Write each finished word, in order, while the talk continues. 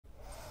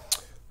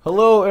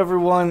Hello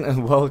everyone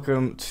and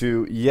welcome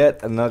to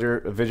yet another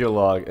video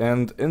log,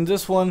 and in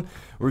this one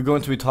we're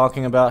going to be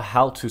talking about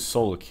how to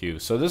solo queue.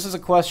 So this is a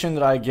question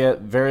that I get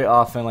very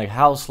often, like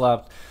how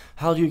Zlapped,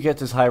 how do you get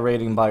this high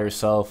rating by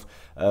yourself?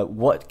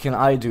 What can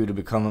I do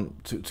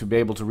to be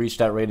able to reach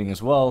that rating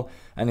as well?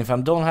 And if I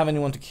don't have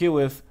anyone to queue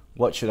with,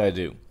 what should I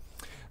do?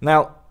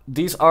 Now,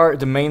 these are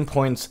the main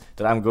points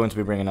that I'm going to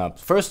be bringing up.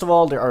 First of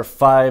all, there are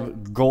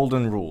 5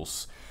 golden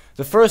rules.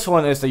 The first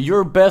one is that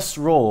your best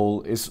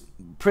role is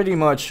pretty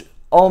much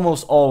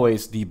almost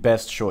always the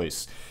best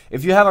choice.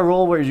 If you have a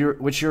role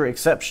which you're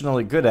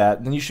exceptionally good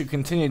at, then you should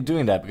continue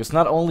doing that, because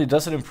not only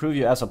does it improve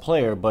you as a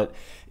player, but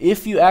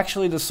if you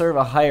actually deserve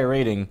a higher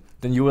rating,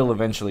 then you will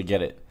eventually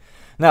get it.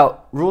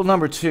 Now, rule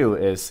number 2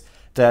 is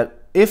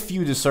that if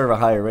you deserve a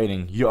higher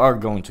rating, you are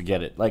going to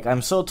get it. Like,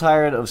 I'm so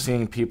tired of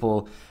seeing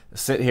people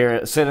sit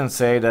and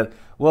say that,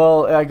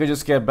 well, I could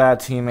just get bad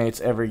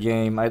teammates every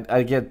game,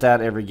 I get that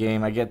every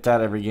game, I get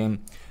that every game.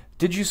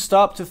 Did you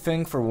stop to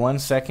think for 1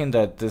 second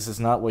that this is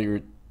not what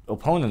your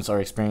opponents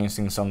are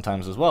experiencing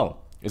sometimes as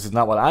well? This is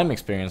not what I'm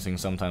experiencing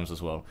sometimes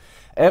as well.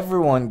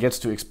 Everyone gets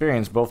to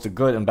experience both the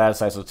good and bad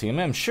sides of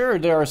TMM. Sure,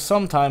 there are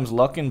sometimes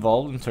luck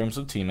involved in terms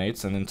of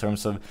teammates and in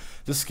terms of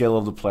the skill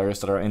of the players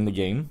that are in the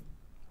game,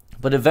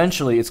 but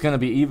eventually it's going to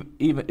be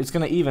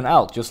even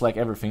out, just like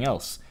everything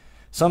else.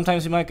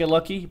 Sometimes you might get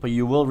lucky, but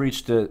you will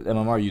reach the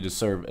MMR you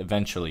deserve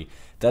eventually.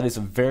 That is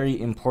a very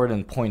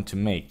important point to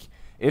make.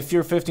 If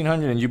you're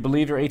 1500 and you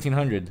believe you're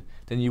 1800,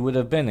 then you would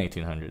have been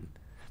 1800.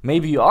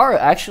 Maybe you are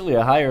actually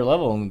a higher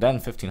level than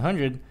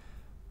 1500,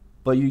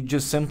 but you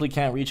just simply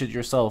can't reach it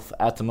yourself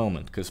at the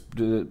moment, because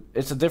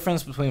it's a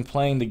difference between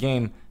playing the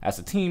game as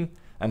a team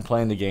and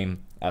playing the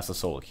game as a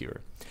solo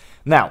queuer.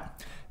 Now,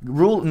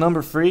 rule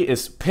number 3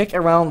 is pick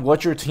around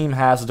what your team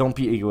has, don't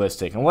be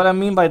egoistic. And what I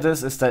mean by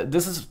this is that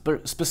this is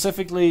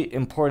specifically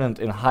important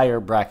in higher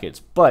brackets,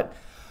 but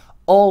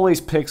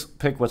always pick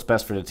what's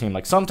best for the team.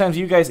 Like, sometimes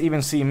you guys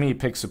even see me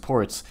pick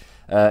supports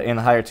in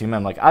higher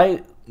TMM.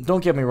 Like,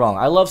 don't get me wrong,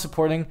 I love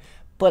supporting,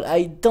 but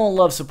I don't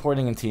love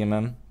supporting in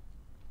TMM.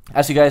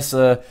 As you guys,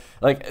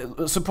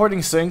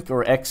 supporting Sync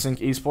or X-Sync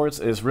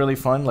Esports is really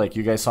fun. Like,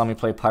 you guys saw me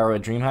play Pyro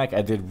at DreamHack.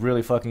 I did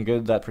really fucking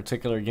good that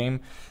particular game.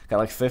 Got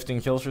like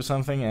 15 kills or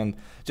something, and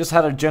just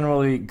had a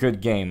generally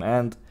good game.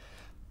 And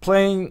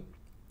playing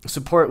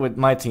support with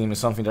my team is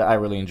something that I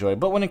really enjoy,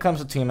 but when it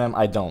comes to TMM,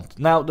 I don't.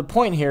 Now, the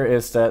point here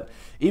is that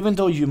even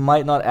though you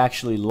might not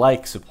actually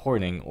like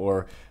supporting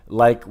or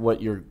like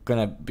what you're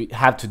gonna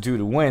have to do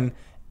to win,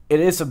 it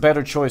is a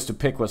better choice to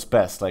pick what's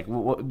best. Like,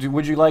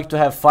 would you like to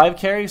have 5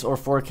 carries or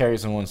 4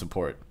 carries and 1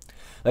 support?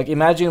 Like,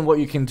 imagine what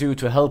you can do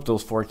to help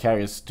those 4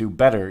 carries do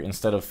better,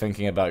 instead of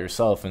thinking about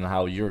yourself and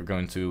how you're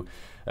going to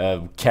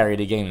carry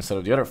the game instead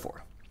of the other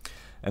 4.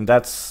 And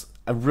that's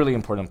a really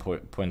important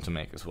point to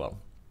make as well.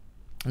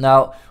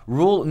 Now,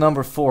 rule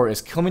number 4 is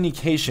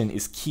communication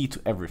is key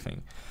to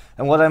everything.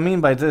 And what I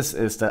mean by this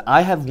is that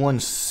I have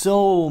won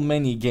so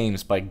many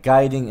games by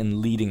guiding and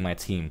leading my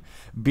team,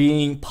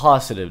 being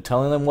positive,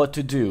 telling them what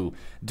to do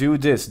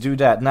this, do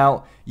that.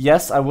 Now,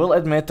 yes, I will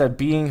admit that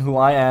being who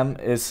I am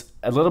is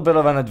a little bit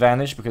of an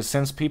advantage, because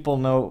since people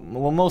know,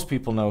 well, most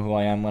people know who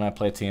I am when I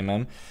play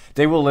TMM,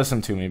 they will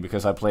listen to me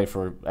because I play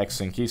for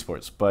X-Sync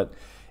Esports. But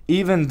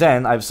even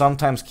then, I've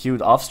sometimes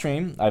queued off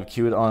stream, I've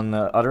queued on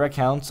other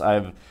accounts,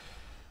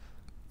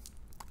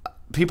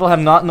 people have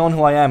not known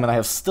who I am, and I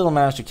have still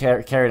managed to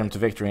carry them to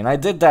victory. And I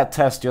did that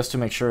test just to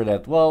make sure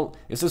that, well,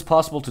 is this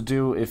possible to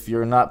do if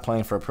you're not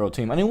playing for a pro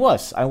team? And it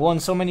was. I won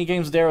so many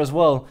games there as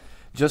well,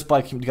 just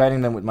by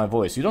guiding them with my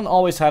voice. You don't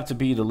always have to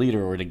be the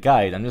leader or the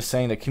guide. I'm just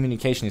saying that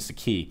communication is the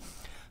key.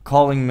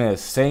 Calling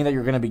miss, saying that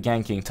you're going to be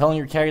ganking, telling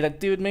your carry that,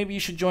 dude, maybe you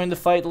should join the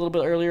fight a little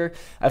bit earlier.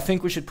 I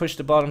think we should push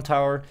the bottom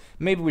tower.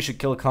 Maybe we should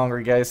kill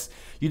Conger, guys.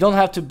 You don't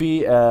have to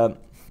be,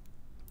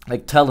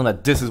 like, tell them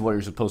that this is what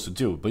you're supposed to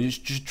do. But you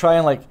should try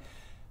and, like,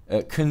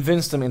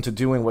 convince them into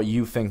doing what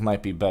you think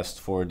might be best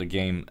for the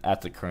game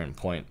at the current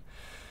point.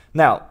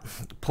 Now,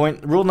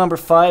 rule number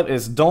 5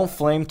 is don't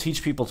flame,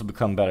 teach people to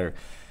become better.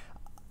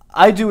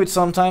 I do it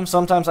sometimes.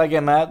 Sometimes I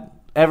get mad.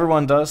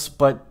 Everyone does,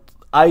 but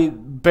I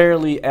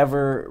barely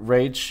ever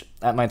rage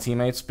at my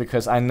teammates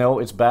because I know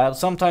it's bad.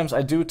 Sometimes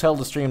I do tell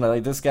the stream that,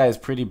 like, this guy is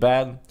pretty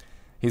bad.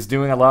 He's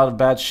doing a lot of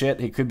bad shit.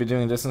 He could be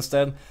doing this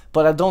instead.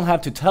 But I don't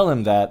have to tell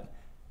him that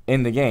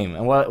in the game.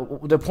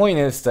 And the point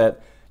is that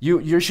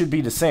you should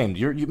be the same.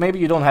 Maybe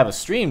you don't have a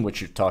stream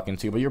which you're talking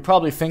to, but you're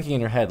probably thinking in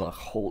your head, like,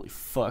 holy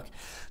fuck,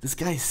 this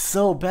guy is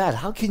so bad.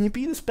 How can you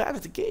be this bad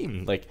at the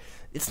game? Like,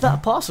 it's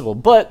not possible.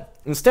 But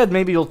instead,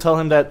 maybe you'll tell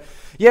him that,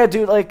 yeah,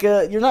 dude, like,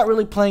 you're not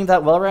really playing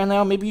that well right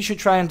now. Maybe you should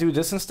try and do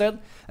this instead.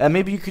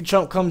 Maybe you could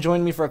come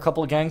join me for a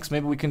couple of ganks.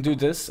 Maybe we can do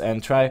this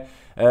and try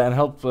and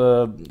help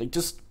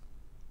just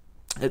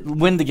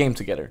win the game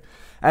together.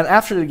 And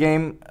after the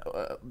game,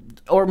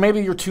 or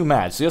maybe you're too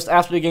mad, so just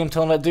after the game,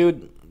 tell him that,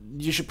 dude,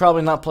 you should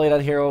probably not play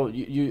that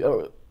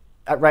hero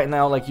right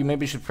now. Like, you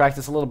maybe should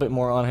practice a little bit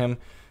more on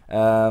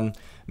him.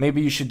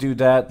 Maybe you should do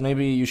that.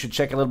 Maybe you should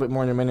check a little bit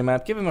more on your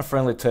minimap. Give him a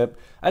friendly tip.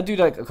 I do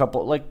that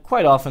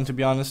quite often, to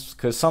be honest,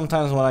 because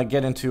sometimes when I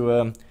get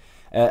into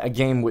a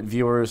game with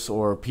viewers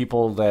or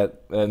people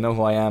that know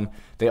who I am,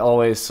 they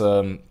always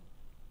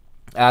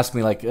ask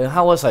me like,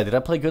 how was I? Did I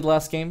play good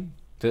last game?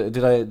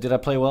 Did I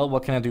play well?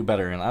 What can I do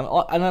better? And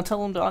I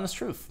tell them the honest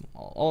truth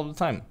all the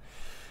time.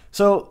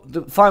 So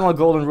the final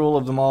golden rule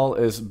of them all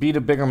is be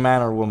the bigger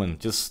man or woman.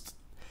 Just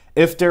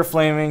if they're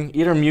flaming,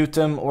 either mute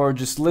them or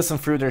just listen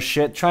through their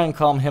shit. Try and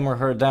calm him or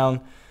her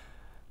down,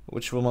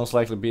 which will most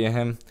likely be a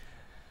him.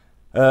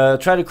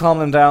 Try to calm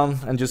them down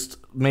and just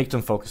make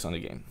them focus on the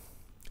game.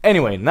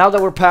 Anyway, now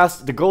that we're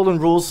past the golden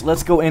rules,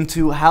 let's go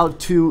into how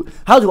do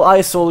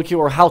I solo queue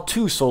or how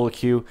to solo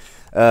queue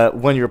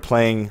when you're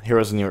playing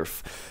Heroes in the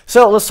Earth.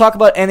 So let's talk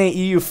about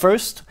NAEU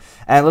first,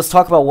 and let's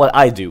talk about what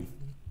I do.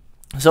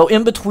 So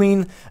in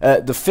between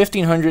the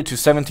 1500 to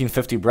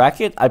 1750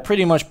 bracket, I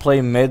pretty much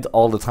play mid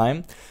all the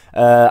time.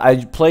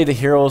 I play the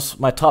heroes.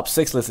 My top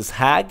 6 list is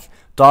Hag,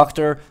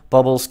 Doctor,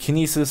 Bubbles,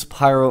 Kinesis,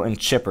 Pyro, and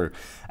Chipper.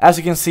 As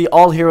you can see,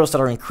 all heroes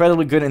that are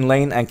incredibly good in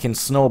lane and can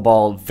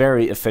snowball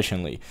very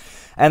efficiently.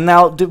 And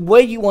now, the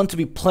way you want to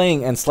be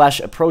playing and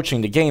 /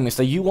 approaching the game is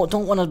that you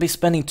don't want to be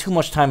spending too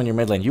much time in your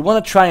mid lane. You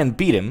want to try and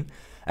beat him,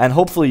 and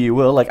hopefully you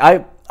will. Like,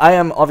 I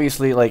am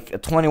obviously like a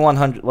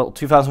 2100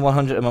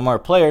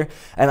 MMR player,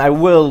 and I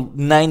will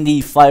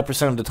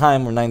 95% of the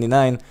time, or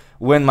 99,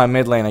 win my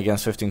mid lane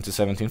against 15 to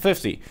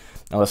 1750.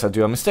 Unless I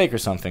do a mistake or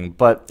something.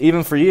 But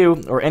even for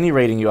you, or any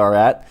rating you are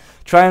at,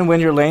 try and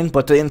win your lane,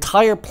 but the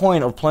entire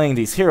point of playing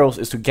these heroes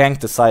is to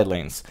gank the side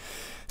lanes.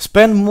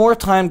 Spend more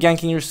time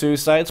ganking your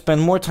suicide,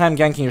 spend more time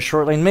ganking your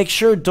short lane, make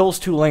sure those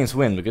 2 lanes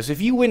win, because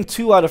if you win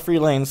 2 out of 3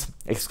 lanes,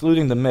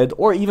 excluding the mid,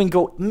 or even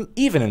go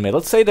even in mid,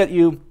 let's say that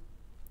you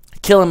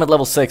kill him at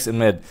level 6 in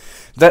mid,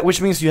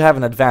 which means you have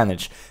an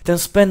advantage, then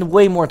spend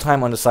way more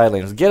time on the side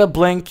lanes. Get a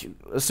blink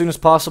as soon as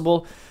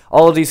possible.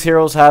 All of these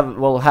heroes have,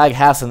 well, Hag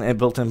has a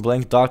built-in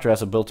blink, Doctor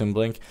has a built-in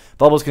blink,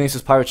 Bubbles,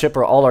 Kinesis, Pyro,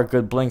 Chipper, all are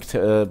good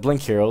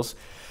blink heroes.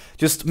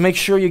 Just make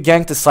sure you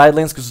gank the side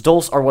lanes, because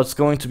those are what's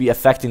going to be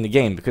affecting the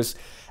game, because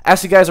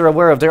as you guys are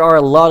aware of, there are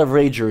a lot of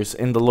ragers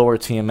in the lower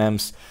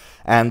TMMs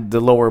and the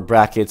lower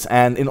brackets,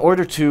 and in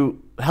order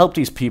to help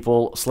these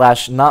people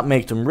 / not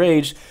make them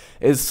rage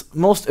is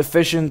most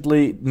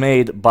efficiently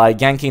made by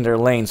ganking their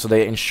lane so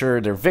they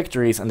ensure their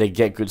victories and they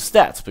get good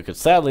stats, because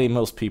sadly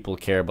most people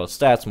care about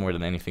stats more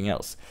than anything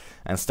else,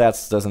 and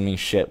stats doesn't mean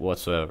shit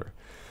whatsoever.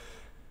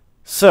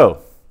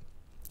 So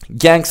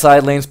gank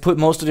side lanes, put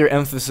most of your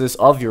emphasis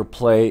of your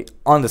play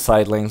on the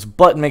side lanes,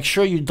 but make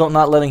sure you don't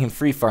not letting him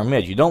free farm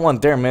mid. You don't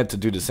want their mid to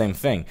do the same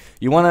thing.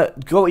 You want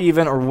to go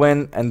even or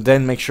win, and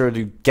then make sure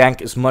to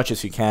gank as much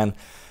as you can.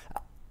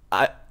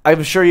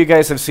 I'm sure you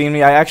guys have seen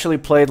me. I actually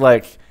played,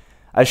 like,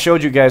 I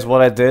showed you guys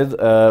what I did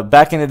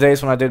back in the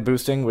days when I did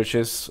boosting, which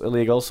is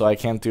illegal, so I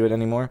can't do it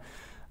anymore.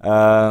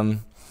 I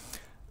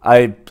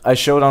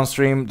showed on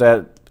stream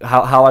that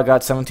how I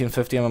got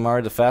 1750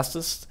 MMR the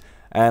fastest.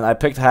 And I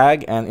picked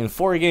Hag, and in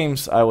 4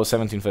 games I was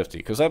 1750,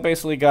 because I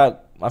basically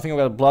got, I think I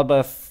got a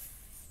Bloodbath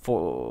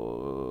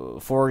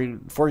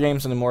four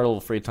games in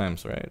Immortal 3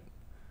 times, right?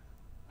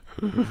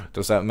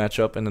 Does that match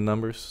up in the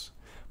numbers?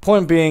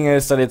 Point being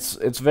is that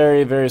it's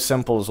very, very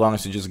simple as long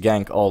as you just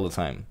gank all the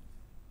time.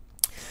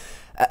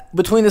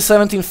 Between the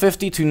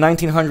 1750 to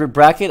 1900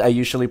 bracket, I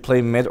usually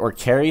play mid or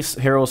carries,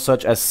 heroes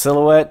such as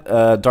Silhouette,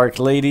 Dark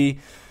Lady,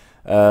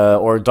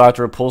 or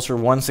Dr. Repulsor.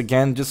 Once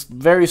again, just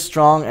very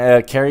strong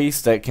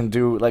carries that can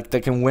do, like,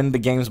 that can win the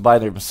games by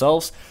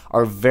themselves,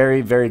 are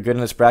very, very good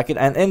in this bracket.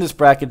 And in this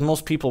bracket,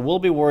 most people will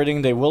be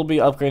warding, they will be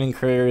upgrading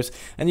careers,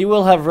 and you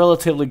will have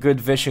relatively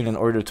good vision in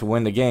order to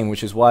win the game,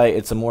 which is why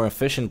it's a more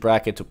efficient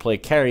bracket to play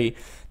carry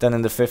than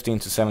in the 15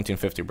 to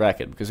 1750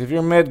 bracket. Because if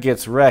your mid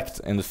gets wrecked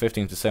in the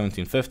 15 to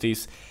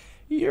 1750s,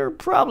 you're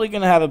probably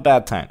gonna have a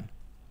bad time.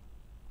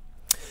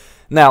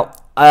 Now,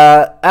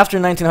 after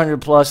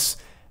 1900 plus,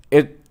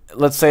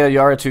 let's say that you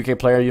are a 2K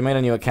player, you made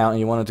a new account and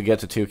you wanted to get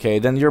to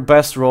 2K, then your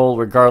best role,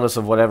 regardless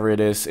of whatever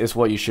it is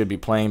what you should be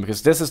playing,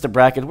 because this is the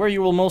bracket where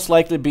you will most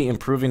likely be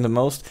improving the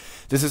most.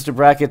 This is the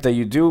bracket that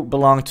you do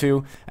belong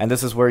to, and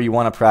this is where you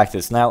want to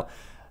practice. Now,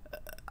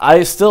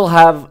 I still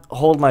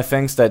hold my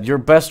things that your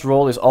best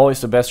role is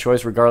always the best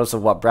choice regardless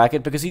of what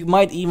bracket, because you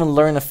might even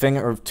learn a thing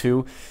or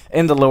two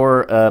in the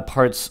lower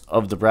parts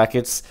of the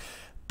brackets.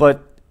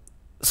 But,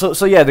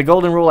 so yeah, the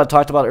golden rule I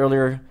talked about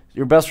earlier,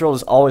 your best role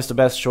is always the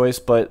best choice,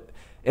 but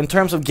in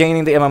terms of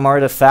gaining the MMR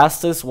the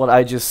fastest, what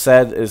I just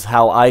said is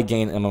how I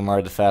gain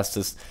MMR the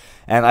fastest.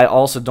 And I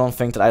also don't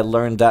think that I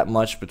learned that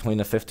much between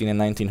the 15 and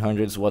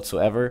 1900s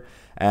whatsoever.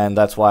 And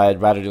that's why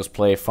I'd rather just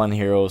play fun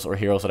heroes or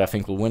heroes that I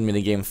think will win me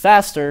the game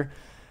faster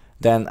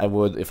than I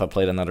would if I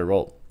played another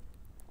role.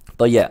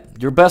 But yeah,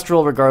 your best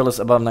role regardless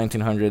above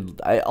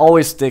 1900, I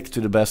always stick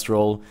to the best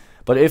role.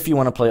 But if you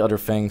want to play other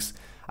things,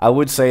 I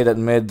would say that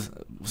mid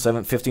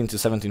 15 to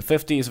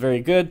 1750 is very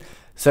good.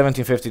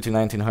 1750 to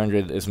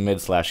 1900 is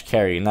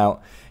mid/carry. Now,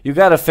 you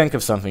gotta think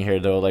of something here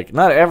though, like,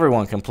 not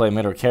everyone can play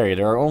mid or carry.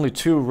 There are only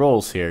 2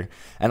 roles here,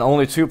 and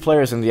only 2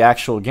 players in the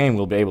actual game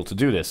will be able to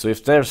do this. So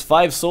if there's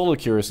 5 solo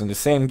queuers in the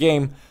same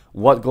game,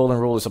 what golden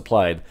rule is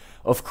applied?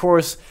 Of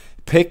course,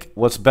 pick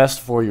what's best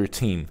for your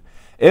team.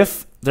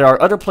 If there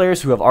are other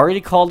players who have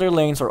already called their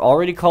lanes or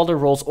already called their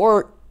roles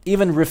or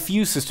even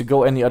refuses to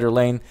go any other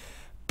lane.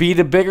 Be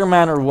the bigger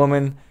man or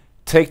woman,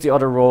 take the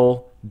other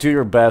role, do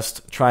your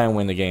best, try and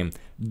win the game.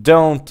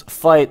 Don't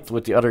fight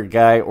with the other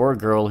guy or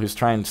girl who's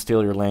trying to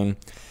steal your lane.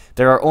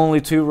 There are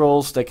only 2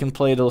 roles that can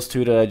play those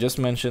 2 that I just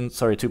mentioned.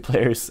 Sorry, 2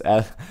 players.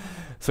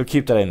 So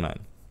keep that in mind.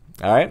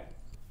 Alright?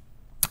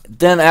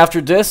 Then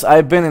after this,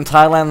 I've been in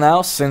Thailand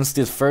now since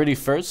the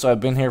 31st. So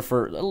I've been here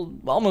for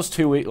almost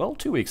 2 weeks. Well,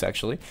 2 weeks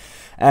actually.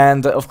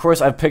 And of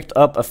course, I've picked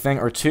up a thing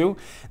or 2.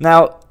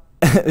 Now,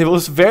 it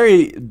was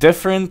very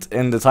different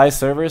in the Thai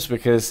servers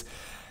because,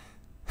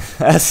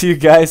 as you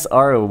guys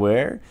are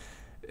aware,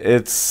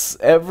 it's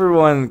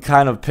everyone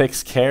kind of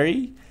picks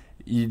carry.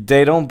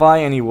 They don't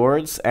buy any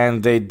wards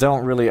and they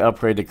don't really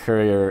upgrade the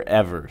courier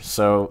ever.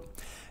 So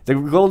the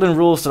golden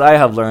rules that I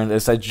have learned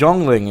is that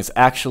jungling is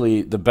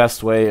actually the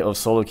best way of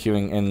solo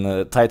queuing in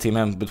the Thai Team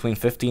M between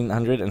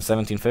 1500 and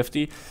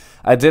 1750.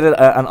 I did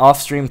an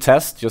off-stream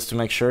test just to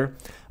make sure.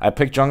 I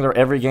picked jungler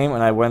every game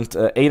and I went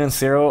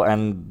 8-0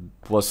 and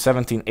was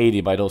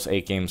 1780 by those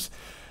 8 games.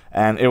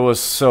 And it was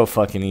so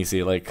fucking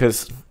easy, like,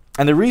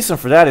 and the reason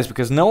for that is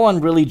because no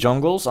one really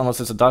jungles unless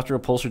it's a Dr.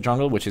 Repulsor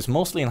jungle, which is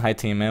mostly in high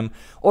TMM,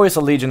 or it's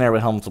a Legionnaire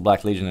with Helmet of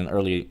Black Legion in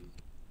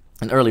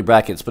early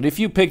brackets. But if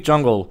you pick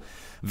jungle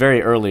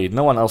very early,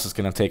 no one else is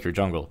going to take your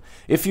jungle.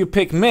 If you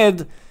pick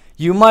mid,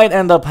 you might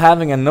end up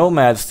having a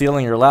Nomad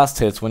stealing your last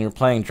hits when you're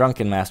playing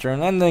Drunken Master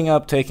and ending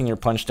up taking your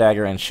Punch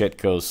Dagger and shit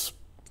goes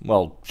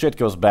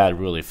bad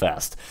really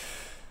fast.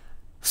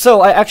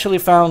 So I actually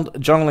found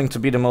jungling to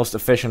be the most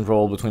efficient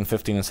role between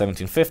 15 and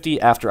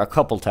 1750 after a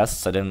couple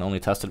tests. I didn't only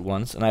test it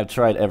once, and I've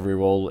tried every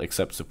role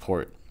except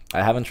support.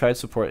 I haven't tried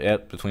support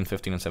yet between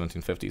 15 and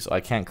 1750, so I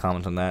can't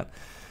comment on that.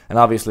 And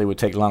obviously it would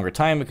take longer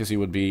time because you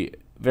would be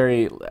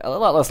a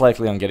lot less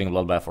likely on getting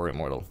Bloodbath or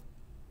Immortal.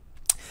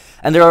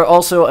 And there are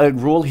also a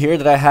rule here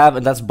that I have,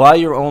 and that's buy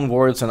your own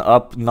wards and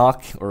up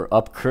knock or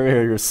up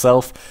courier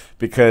yourself,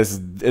 because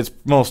it's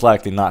most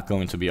likely not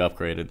going to be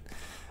upgraded.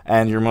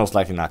 And you're most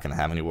likely not going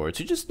to have any wards.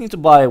 You just need to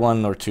buy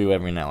 1 or 2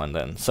 every now and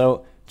then.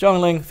 So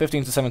jungling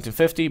 15 to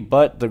 1750,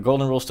 but the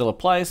golden rule still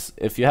applies.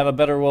 If you have a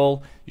better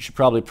role, you should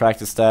probably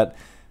practice that.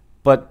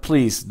 But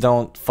please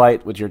don't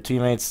fight with your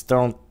teammates.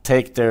 Don't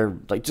take their,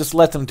 just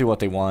let them do what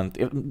they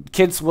want.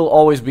 Kids will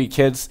always be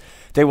kids.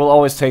 They will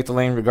always take the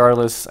lane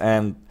regardless,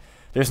 and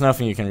there's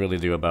nothing you can really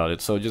do about it.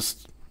 So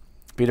just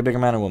be the bigger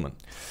man or woman.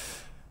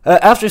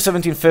 After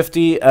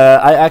 1750,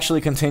 I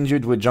actually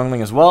continued with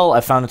jungling as well. I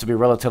found it to be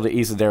relatively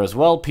easy there as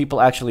well. People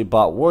actually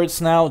bought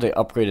wards now. They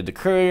upgraded the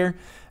courier,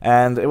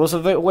 and it was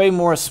a way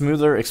more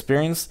smoother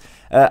experience.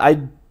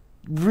 I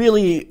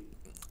really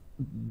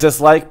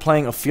dislike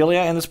playing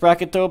Ophelia in this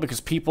bracket though, because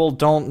people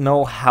don't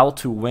know how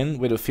to win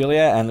with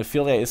Ophelia, and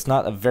Ophelia is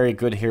not a very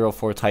good hero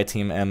for Thai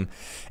Team M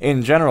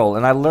in general.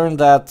 And I learned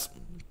that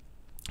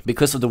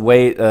because of the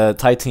way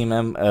Thai Team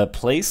M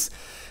plays.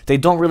 They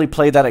don't really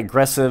play that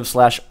aggressive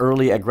 /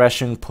 early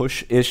aggression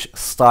push-ish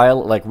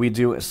style like we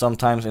do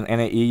sometimes in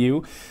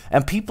NAEU,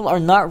 and people are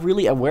not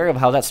really aware of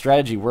how that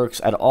strategy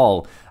works at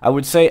all. I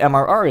would say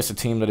MRR is a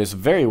team that is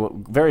very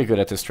good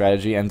at this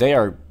strategy, and they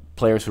are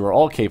players who are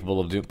all capable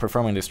of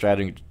performing this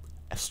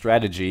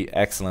strategy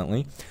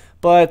excellently.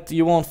 But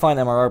you won't find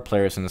MRR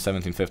players in the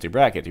 1750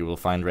 bracket. You will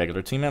find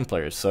regular Team M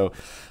players. So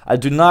I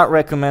do not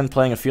recommend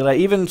playing Ophelia,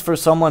 even for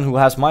someone who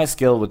has my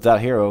skill with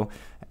that hero.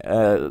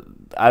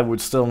 I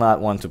would still not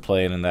want to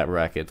play it in that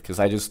bracket, because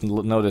I just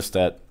noticed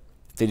that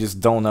they just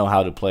don't know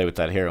how to play with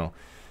that hero.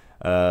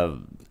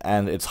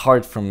 And it's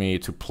hard for me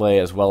to play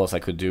as well as I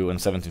could do in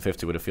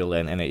 1750 with Ophelia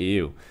and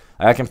NAEU.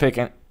 I can pick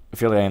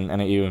Ophelia and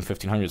NAEU in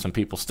 1500s, and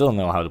people still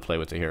know how to play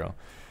with the hero.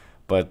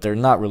 But they're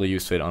not really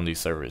used to it on these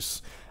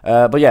servers.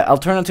 But yeah,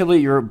 alternatively,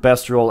 your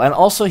best role. And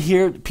also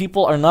here,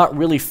 people are not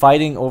really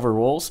fighting over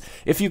roles.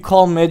 If you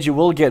call mid, you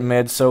will get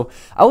mid. So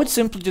I would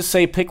simply just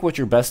say pick what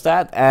you're best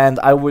at. And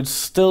I would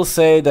still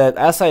say that,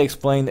 as I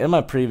explained in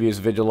my previous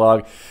video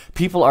log,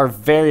 people are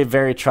very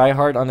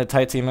tryhard on the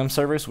Thai Team M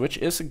servers, which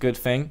is a good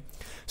thing.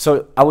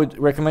 So I would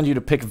recommend you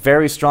to pick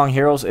very strong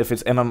heroes if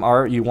it's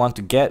MMR you want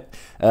to get.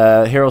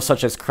 Heroes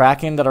such as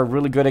Kraken that are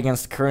really good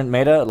against current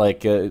meta,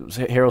 like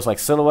heroes like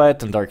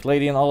Silhouette and Dark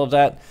Lady and all of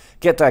that.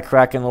 Get that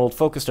Kraken, old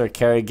focus their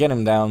carry, get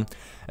him down.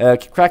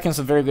 Kraken's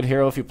a very good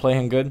hero if you play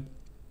him good.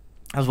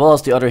 As well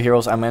as the other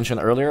heroes I mentioned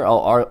earlier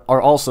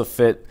are also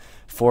fit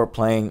for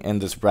playing in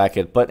this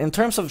bracket. But in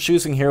terms of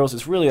choosing heroes,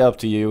 it's really up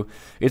to you.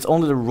 It's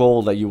only the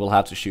role that you will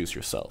have to choose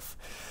yourself.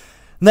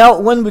 Now,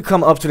 when we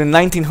come up to the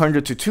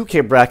 1900 to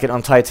 2K bracket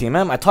on Thai Team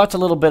M, I talked a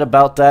little bit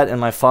about that in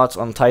my thoughts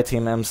on Thai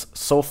Team M's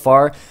so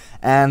far,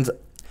 and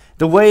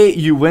the way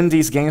you win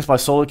these games by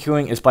solo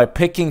queuing is by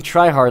picking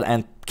tryhard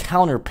and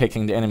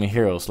counter-picking the enemy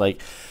heroes. Like,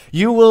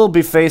 you will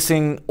be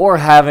facing or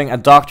having a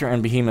Doctor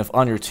and Behemoth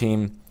on your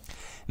team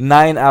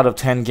 9 out of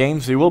 10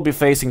 games. You will be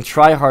facing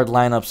tryhard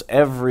lineups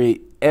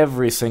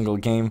every single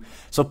game,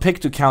 so pick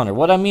to counter.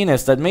 What I mean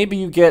is that maybe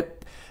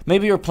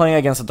you're playing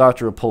against a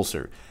Dr.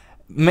 Repulsor.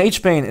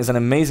 Magebane is an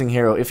amazing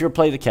hero. If you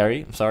play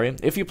carry,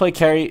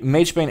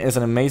 Magebane is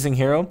an amazing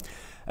hero.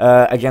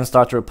 against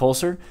Dr.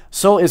 Repulsor.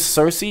 So is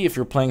Cersei if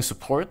you're playing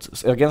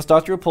support. Against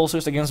Dr.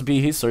 Repulsors, against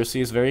Behe,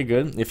 Cersei is very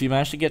good if you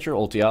manage to get your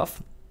ulti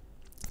off.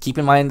 Keep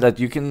in mind that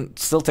you can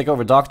still take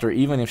over Doctor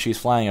even if she's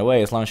flying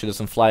away, as long as she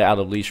doesn't fly out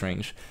of leash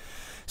range.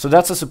 So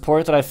that's a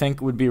support that I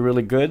think would be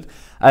really good.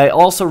 I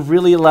also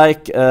really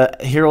like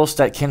heroes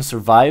that can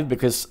survive,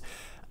 because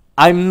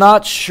I'm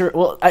not sure,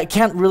 well, I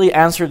can't really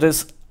answer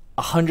this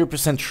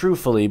 100%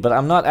 truthfully, but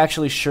I'm not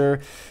actually sure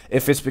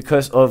if it's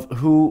because of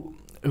who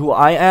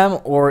I am,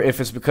 or if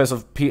it's because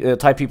of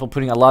Thai people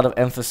putting a lot of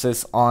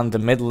emphasis on the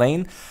mid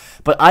lane.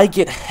 But I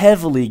get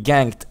heavily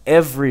ganked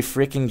every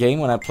freaking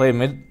game when I play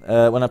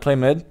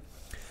mid.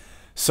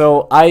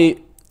 So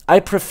I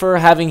prefer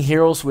having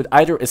heroes with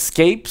either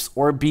escapes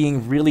or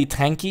being really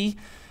tanky.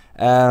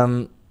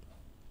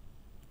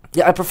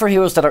 Yeah, I prefer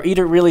heroes that are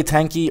either really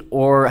tanky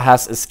or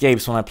has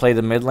escapes when I play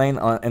the mid lane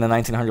in a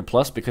 1900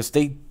 plus, because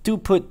they do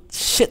put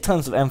shit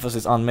tons of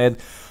emphasis on mid.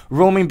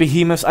 Roaming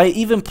behemoths. I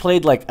even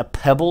played like a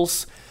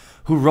Pebbles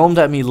who roamed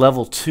at me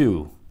level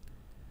 2.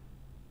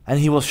 And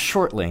he was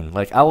short lane.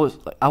 Like I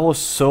was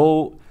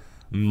so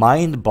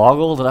mind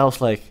boggled that I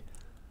was like,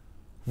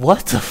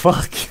 what the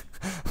fuck?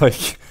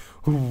 Like,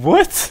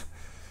 what?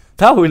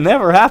 That would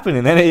never happen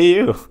in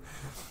NAU.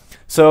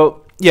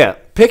 So yeah,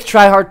 pick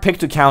tryhard, pick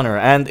to counter.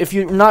 And if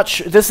you're not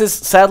sure, this is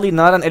sadly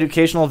not an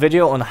educational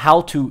video on how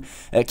to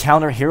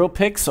counter hero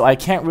picks, so I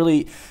can't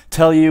really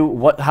tell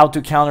you how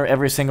to counter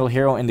every single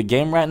hero in the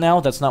game right now.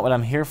 That's not what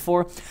I'm here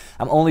for.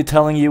 I'm only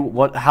telling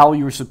you how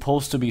you're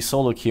supposed to be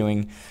solo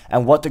queuing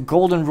and what the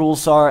golden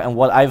rules are and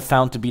what I've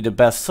found to be the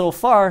best so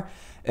far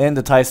in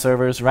the Thai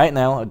servers right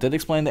now. I did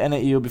explain the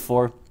NAU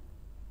before.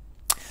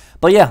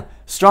 But yeah,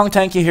 strong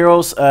tanky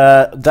heroes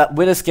that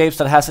with escapes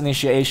that has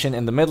initiation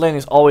in the mid lane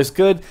is always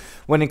good.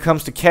 When it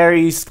comes to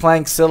carries,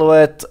 Clank,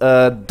 Silhouette,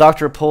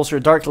 Dr.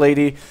 Repulsor, Dark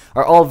Lady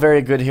are all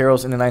very good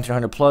heroes in the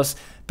 1900 plus,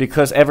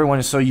 because everyone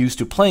is so used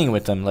to playing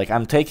with them. Like,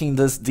 I'm taking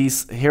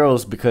these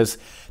heroes because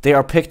they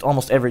are picked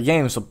almost every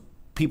game, so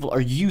people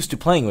are used to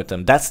playing with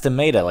them. That's the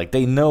meta. Like,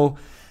 they know,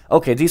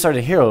 okay, these are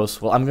the heroes.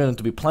 Well, I'm going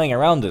to be playing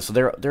around this, so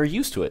they're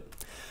used to it.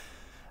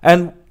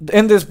 And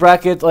in this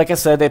bracket, like I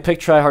said, they pick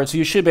tryhard, so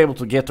you should be able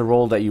to get the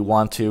role that you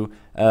want to.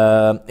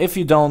 If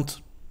you don't,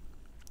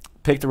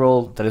 pick the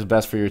role that is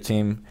best for your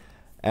team.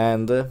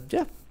 And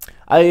yeah,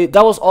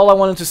 that was all I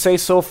wanted to say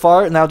so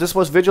far. Now, this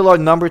was video log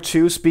number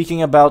 2,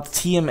 speaking about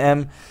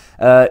TMM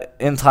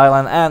in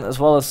Thailand, and as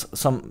well as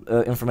some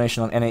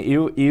information on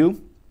NAU.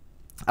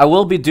 I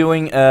will be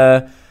doing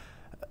 2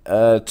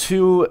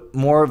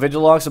 more video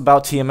logs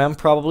about TMM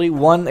probably.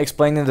 One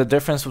explaining the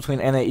difference between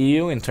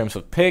NAU in terms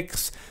of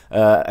picks,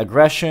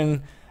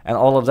 aggression, and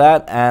all of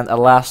that, and a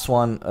last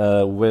one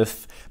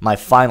with my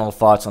final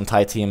thoughts on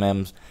Thai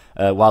TMMs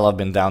while I've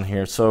been down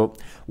here. So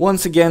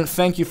once again,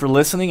 thank you for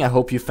listening. I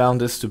hope you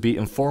found this to be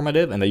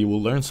informative and that you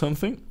will learn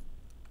something.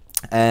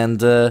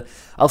 And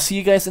I'll see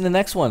you guys in the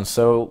next one.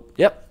 So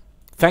yep,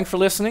 thanks for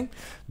listening.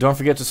 Don't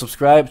forget to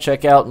subscribe.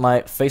 Check out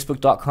my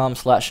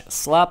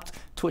facebook.com/zlapped,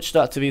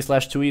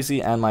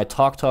 twitch.tv/tooeasy, and my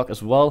TalkTalk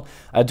as well.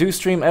 I do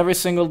stream every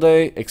single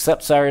day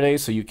except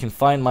Saturdays, so you can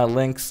find my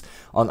links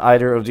on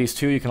either of these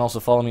two. You can also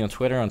follow me on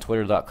Twitter on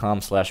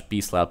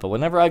twitter.com/bslapped. But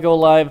whenever I go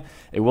live,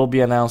 it will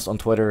be announced on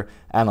Twitter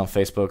and on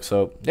Facebook.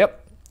 So,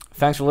 yep,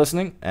 thanks for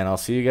listening, and I'll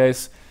see you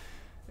guys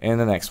in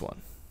the next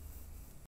one.